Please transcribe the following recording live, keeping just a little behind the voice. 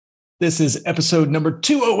This is episode number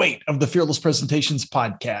 208 of the Fearless Presentations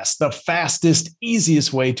podcast, the fastest,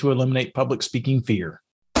 easiest way to eliminate public speaking fear.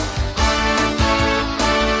 Want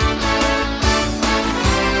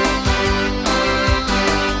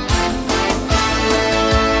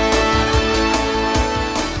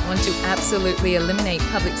to absolutely eliminate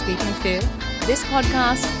public speaking fear? This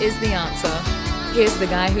podcast is the answer. Here's the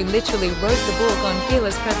guy who literally wrote the book on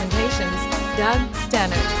Fearless Presentations, Doug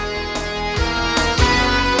Stannard.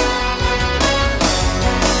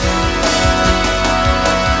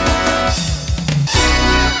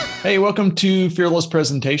 Hey, welcome to Fearless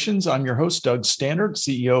Presentations. I'm your host, Doug Stannard,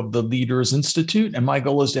 CEO of the Leaders Institute, and my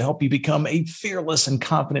goal is to help you become a fearless and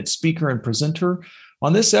confident speaker and presenter.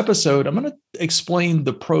 On this episode, I'm going to explain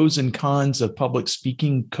the pros and cons of public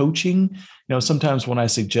speaking coaching. Sometimes when I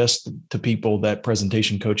suggest to people that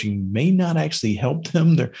presentation coaching may not actually help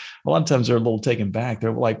them, a lot of times they're a little taken back.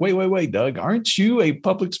 They're like, wait, Doug, aren't you a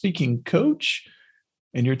public speaking coach?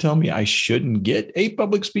 And you're telling me I shouldn't get a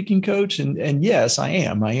public speaking coach? And yes, I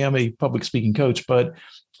am. I am a public speaking coach, but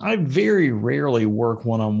I very rarely work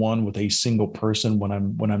one-on-one with a single person when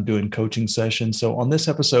I'm doing coaching sessions. So on this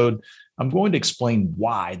episode, I'm going to explain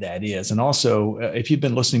why that is. And also, if you've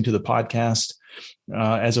been listening to the podcast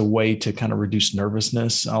as a way to kind of reduce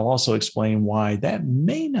nervousness, I'll also explain why that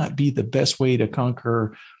may not be the best way to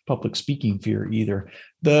conquer public speaking fear either.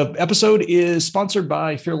 The episode is sponsored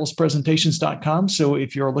by fearlesspresentations.com. So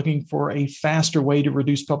if you're looking for a faster way to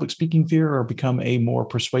reduce public speaking fear or become a more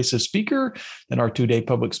persuasive speaker, then our 2-day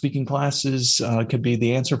public speaking classes could be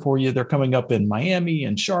the answer for you. They're coming up in Miami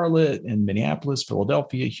and Charlotte and Minneapolis,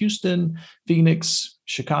 Philadelphia, Houston, Phoenix,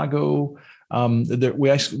 Chicago.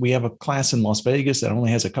 We have a class in Las Vegas that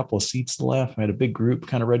only has a couple of seats left. I had a big group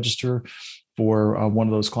kind of register for one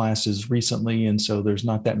of those classes recently. And so there's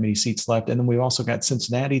not that many seats left. And then we've also got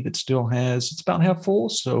Cincinnati that still it's about half full.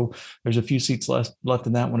 So there's a few seats left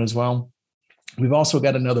in that one as well. We've also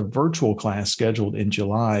got another virtual class scheduled in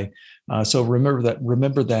July. So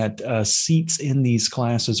remember that seats in these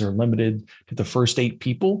classes are limited to the first 8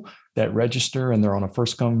 people that register, and they're on a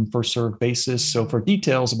first come, first served basis. So for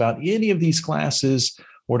details about any of these classes,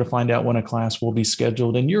 or to find out when a class will be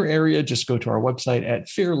scheduled in your area, just go to our website at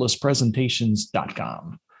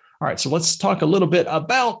fearlesspresentations.com. All right, so let's talk a little bit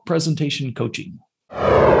about presentation coaching.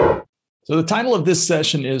 So the title of this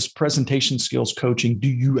session is Presentation Skills Coaching. Do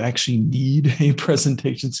you actually need a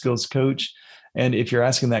presentation skills coach? And if you're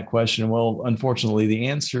asking that question, well, unfortunately, the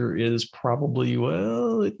answer is probably,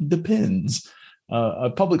 well, it depends. A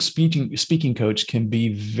public speaking coach can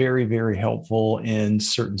be very, very helpful in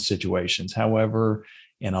certain situations. However,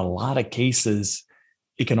 in a lot of cases,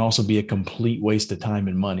 it can also be a complete waste of time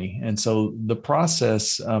and money. And so the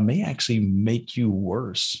process may actually make you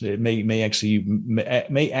worse. It may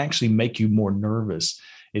actually make you more nervous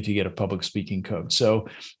if you get a public speaking coach. So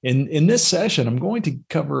in this session, I'm going to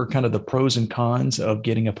cover kind of the pros and cons of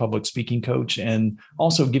getting a public speaking coach, and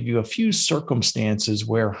also give you a few circumstances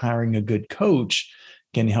where hiring a good coach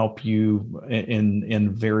can help you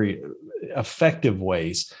in very effective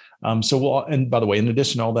ways. And by the way, in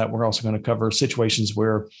addition to all that, we're also going to cover situations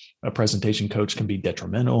where a presentation coach can be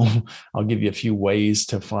detrimental. I'll give you a few ways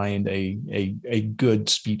to find a good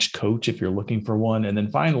speech coach if you're looking for one. And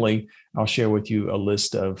then finally, I'll share with you a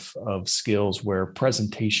list of skills where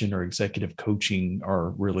presentation or executive coaching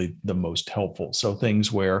are really the most helpful. So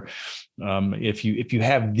things where if you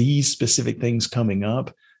have these specific things coming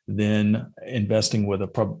up, then investing with a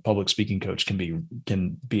public speaking coach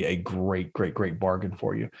can be a great bargain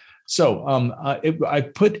for you. So I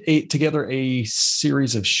put together a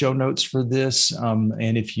series of show notes for this,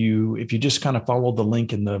 and if you just kind of follow the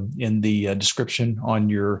link in the description on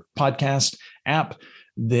your podcast app,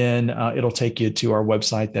 then it'll take you to our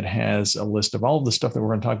website that has a list of all of the stuff that we're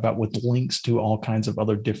going to talk about, with links to all kinds of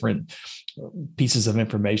other different pieces of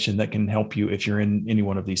information that can help you if you're in any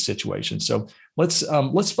one of these situations. So let's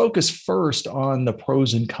focus first on the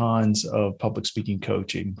pros and cons of public speaking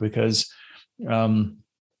coaching, because we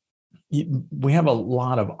have a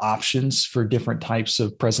lot of options for different types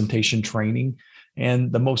of presentation training.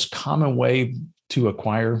 And the most common way to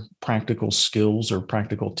acquire practical skills or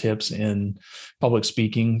practical tips in public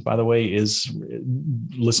speaking, by the way, is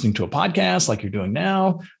listening to a podcast like you're doing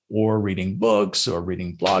now, or reading books, or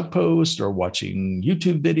reading blog posts, or watching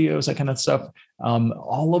YouTube videos, that kind of stuff.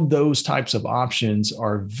 All of those types of options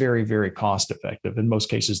are very, very cost effective. In most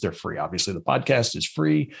cases, they're free. Obviously, the podcast is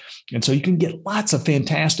free. And so you can get lots of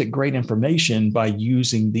fantastic, great information by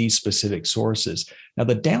using these specific sources. Now,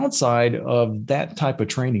 the downside of that type of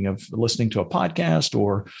training, of listening to a podcast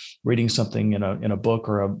or reading something in a book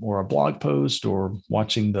or a blog post, or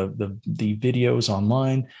watching the videos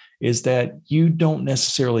online, is that you don't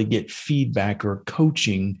necessarily get feedback or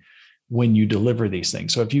coaching when you deliver these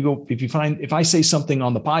things. So if I say something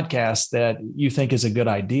on the podcast that you think is a good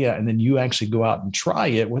idea, and then you actually go out and try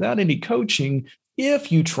it without any coaching,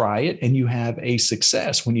 if you try it and you have a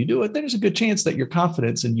success when you do it, there's a good chance that your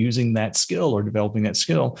confidence in using that skill or developing that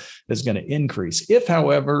skill is going to increase. If,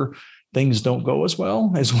 however, things don't go as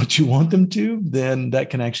well as what you want them to, then that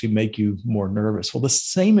can actually make you more nervous. Well, the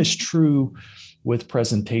same is true with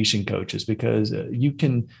presentation coaches, because you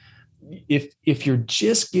can, if you're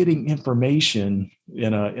just getting information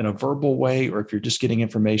in a verbal way, or if you're just getting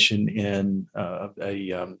information in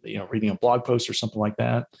reading a blog post or something like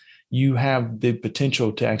that, you have the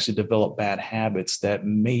potential to actually develop bad habits that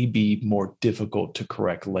may be more difficult to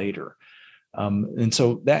correct later. And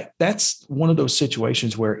so that's one of those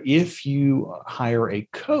situations where if you hire a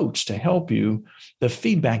coach to help you, the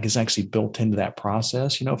feedback is actually built into that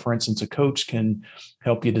process. For instance, a coach can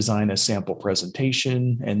help you design a sample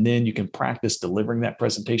presentation, and then you can practice delivering that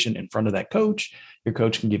presentation in front of that coach. Your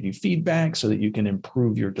coach can give you feedback so that you can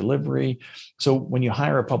improve your delivery. So when you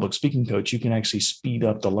hire a public speaking coach, you can actually speed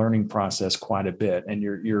up the learning process quite a bit. And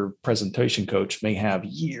your presentation coach may have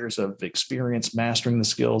years of experience mastering the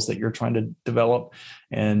skills that you're trying to develop.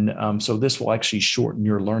 And so this will actually shorten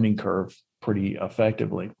your learning curve pretty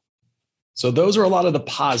effectively. So those are a lot of the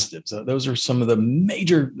positives. Those are some of the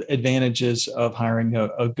major advantages of hiring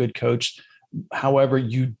a good coach. However,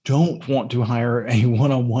 you don't want to hire a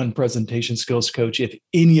one-on-one presentation skills coach if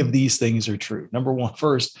any of these things are true. Number one,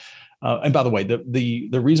 first, and by the way,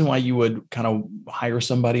 the reason why you would kind of hire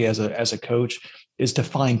somebody as a coach is to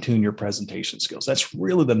fine-tune your presentation skills. That's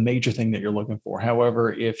really the major thing that you're looking for.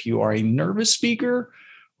 However, if you are a nervous speaker,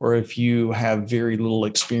 or if you have very little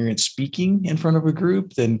experience speaking in front of a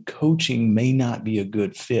group, then coaching may not be a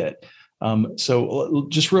good fit. So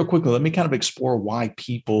just real quickly, let me kind of explore why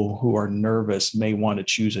people who are nervous may want to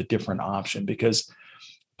choose a different option, because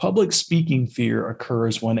public speaking fear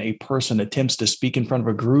occurs when a person attempts to speak in front of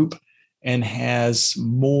a group and has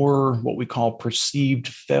more what we call perceived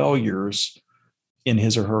failures in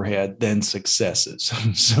his or her head than successes.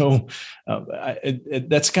 So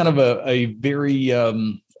that's kind of a very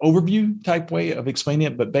overview type way of explaining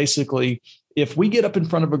it. But basically, if we get up in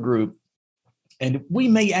front of a group, and we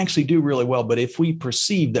may actually do really well, but if we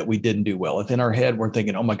perceive that we didn't do well, if in our head we're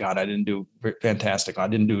thinking, "Oh my God, I didn't do fantastic. I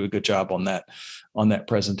didn't do a good job on that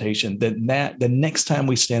presentation," then the next time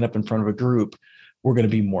we stand up in front of a group, we're going to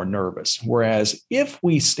be more nervous. Whereas if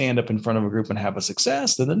we stand up in front of a group and have a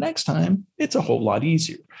success, then the next time it's a whole lot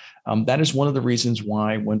easier. That is one of the reasons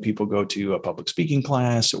why when people go to a public speaking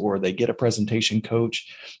class or they get a presentation coach,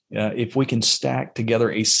 if we can stack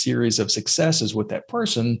together a series of successes with that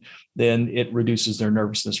person, then it reduces their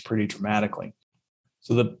nervousness pretty dramatically.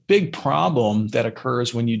 So the big problem that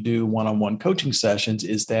occurs when you do one-on-one coaching sessions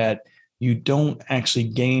is that you don't actually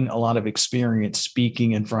gain a lot of experience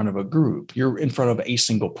speaking in front of a group. You're in front of a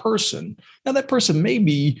single person. Now, that person may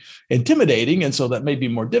be intimidating, and so that may be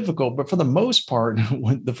more difficult. But for the most part,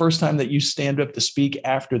 when the first time that you stand up to speak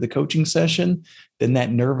after the coaching session, then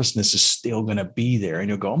that nervousness is still going to be there. And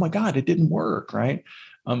you'll go, "Oh my God, it didn't work," right?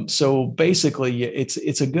 So basically,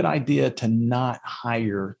 it's a good idea to not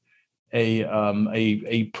hire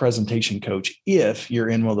a presentation coach if you're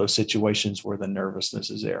in one of those situations where the nervousness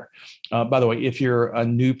is there. By the way, if you're a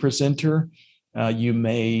new presenter, you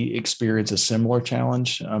may experience a similar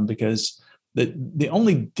challenge because the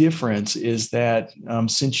only difference is that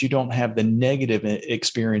since you don't have the negative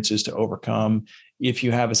experiences to overcome, if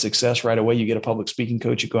you have a success right away, you get a public speaking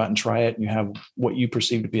coach, you go out and try it, and you have what you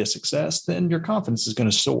perceive to be a success, then your confidence is going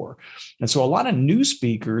to soar. And so a lot of new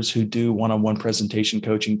speakers who do one-on-one presentation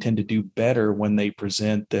coaching tend to do better when they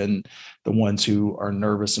present than the ones who are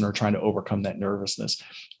nervous and are trying to overcome that nervousness.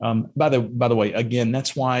 By the way, again,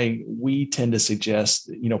 that's why we tend to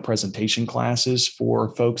suggest, presentation classes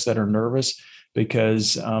for folks that are nervous,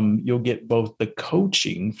 because you'll get both the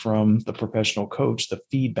coaching from the professional coach, the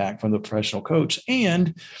feedback from the professional coach,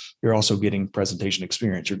 and you're also getting presentation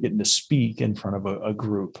experience. You're getting to speak in front of a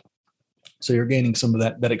group. So you're gaining some of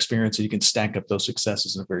that experience, and you can stack up those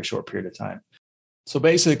successes in a very short period of time. So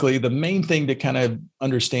basically, the main thing to kind of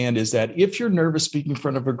understand is that if you're nervous speaking in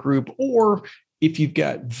front of a group, or if you've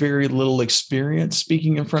got very little experience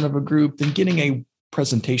speaking in front of a group, then getting a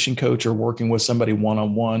presentation coach or working with somebody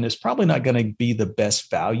one-on-one is probably not going to be the best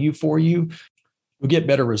value for you. You'll get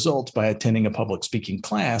better results by attending a public speaking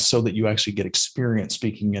class so that you actually get experience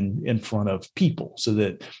speaking in front of people so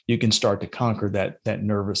that you can start to conquer that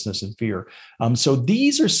nervousness and fear. So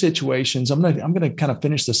these are situations, I'm going to kind of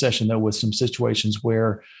finish the session though with some situations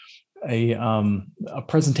where a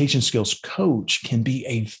presentation skills coach can be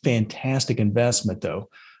a fantastic investment, though.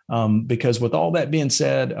 Because with all that being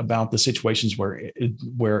said about the situations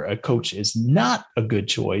where a coach is not a good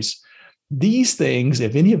choice, these things,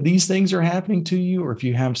 if any of these things are happening to you, or if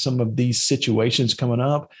you have some of these situations coming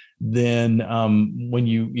up, then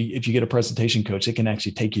if you get a presentation coach, it can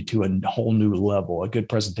actually take you to a whole new level. A good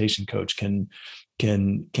presentation coach can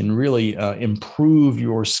really improve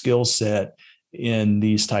your skill set in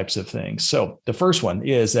these types of things. So the first one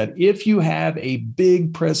is that if you have a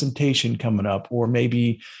big presentation coming up, or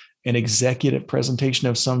maybe an executive presentation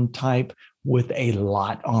of some type with a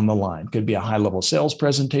lot on the line, could be a high-level sales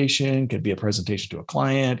presentation, could be a presentation to a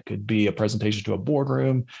client, could be a presentation to a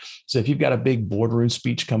boardroom. So if you've got a big boardroom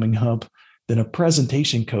speech coming up, then a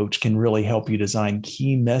presentation coach can really help you design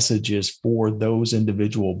key messages for those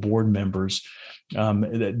individual board members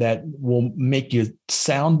that will make you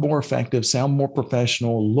sound more effective, sound more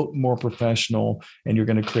professional, look more professional, and you're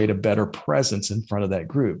going to create a better presence in front of that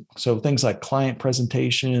group. So things like client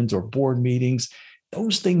presentations or board meetings,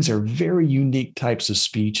 those things are very unique types of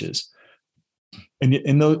speeches.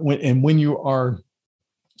 And when you are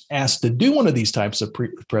asked to do one of these types of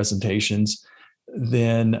presentations,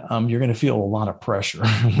 then you're going to feel a lot of pressure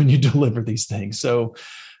when you deliver these things. So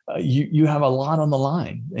you have a lot on the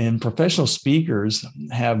line, and professional speakers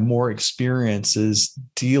have more experiences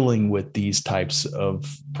dealing with these types of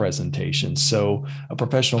presentations. So a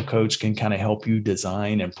professional coach can kind of help you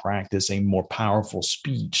design and practice a more powerful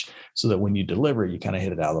speech so that when you deliver, you kind of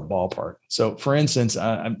hit it out of the ballpark. So for instance,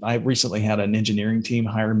 I recently had an engineering team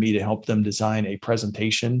hire me to help them design a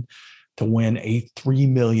presentation to win a $3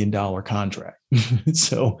 million contract.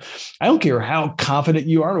 So I don't care how confident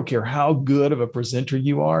you are. I don't care how good of a presenter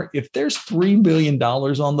you are. If there's $3 million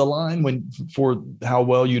on the line for how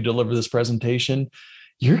well you deliver this presentation,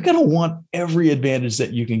 you're going to want every advantage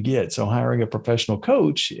that you can get. So hiring a professional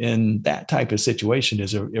coach in that type of situation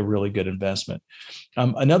is a really good investment.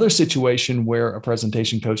 Another situation where a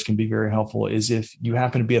presentation coach can be very helpful is if you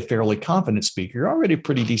happen to be a fairly confident speaker. You're already a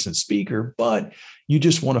pretty decent speaker, but you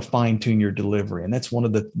just want to fine tune your delivery. And that's one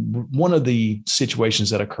of the situations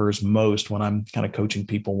that occurs most when I'm kind of coaching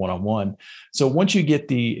people one-on-one. So once you get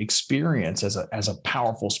the experience as a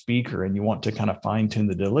powerful speaker and you want to kind of fine tune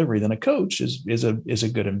the delivery, then a coach is a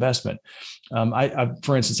good investment.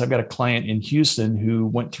 For instance, I've got a client in Houston who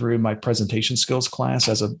went through my presentation skills class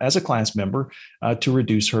as a class member to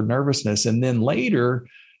reduce her nervousness. And then later,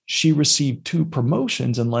 she received 2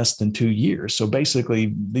 promotions in less than 2 years. So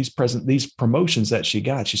basically, these promotions that she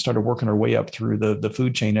got, she started working her way up through the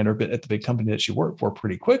food chain at the big company that she worked for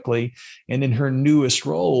pretty quickly. And in her newest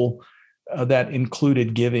role, that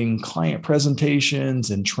included giving client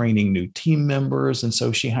presentations and training new team members. And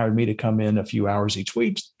so she hired me to come in a few hours each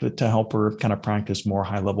week to help her kind of practice more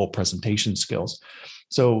high-level presentation skills.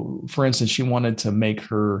 So for instance, she wanted to make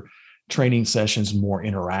her training sessions more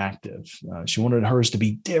interactive. She wanted hers to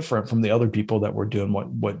be different from the other people that were doing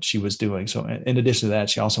what she was doing. So in addition to that,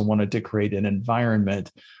 she also wanted to create an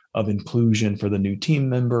environment of inclusion for the new team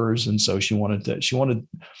members. And so she wanted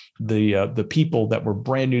the people that were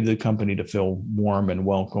brand new to the company to feel warm and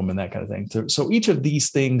welcome and that kind of thing. So each of these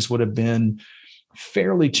things would have been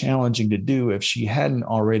fairly challenging to do if she hadn't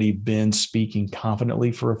already been speaking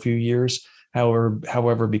confidently for a few years.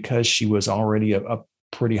 However, because she was already a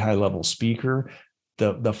pretty high level speaker,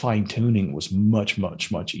 the fine tuning was much,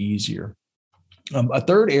 much, much easier. A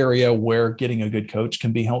third area where getting a good coach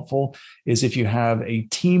can be helpful is if you have a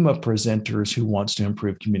team of presenters who wants to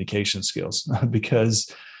improve communication skills,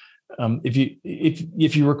 because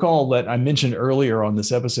if you recall that I mentioned earlier on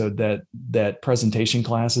this episode that presentation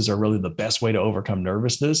classes are really the best way to overcome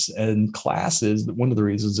nervousness, and one of the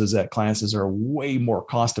reasons is that classes are way more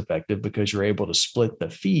cost effective because you're able to split the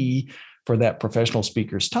fee for that professional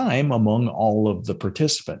speaker's time among all of the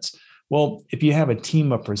participants. Well, if you have a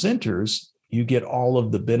team of presenters, you get all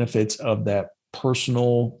of the benefits of that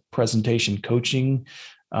personal presentation coaching,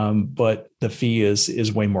 but the fee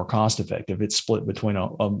is way more cost effective. It's split between a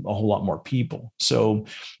whole lot more people. So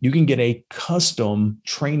you can get a custom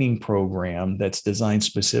training program that's designed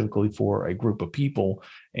specifically for a group of people,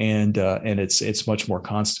 and it's much more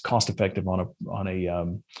cost effective on a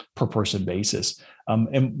per person basis.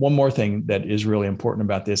 And one more thing that is really important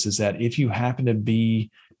about this is that if you happen to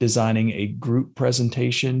be designing a group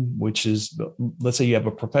presentation, which is, let's say you have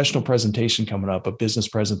a professional presentation coming up, a business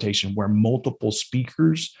presentation where multiple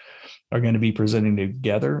speakers are going to be presenting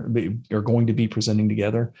together,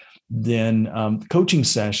 then coaching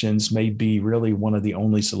sessions may be really one of the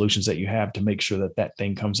only solutions that you have to make sure that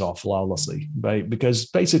thing comes off flawlessly, right? Because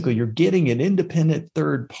basically you're getting an independent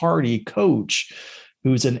third party coach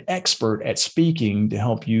who's an expert at speaking to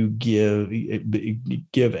help you give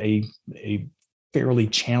a fairly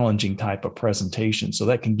challenging type of presentation. So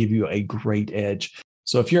that can give you a great edge.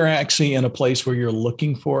 So if you're actually in a place where you're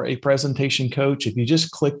looking for a presentation coach, if you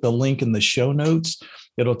just click the link in the show notes,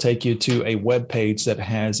 it'll take you to a web page that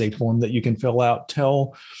has a form that you can fill out.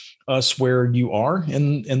 Tell us where you are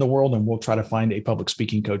in the world, and we'll try to find a public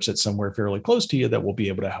speaking coach that's somewhere fairly close to you that will be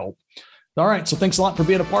able to help. All right. So thanks a lot for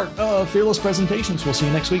being a part of Fearless Presentations. We'll see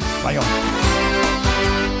you next week. Bye, y'all.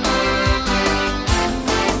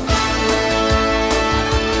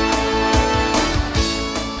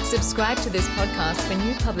 Subscribe to this podcast for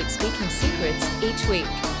new public speaking secrets each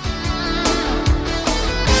week.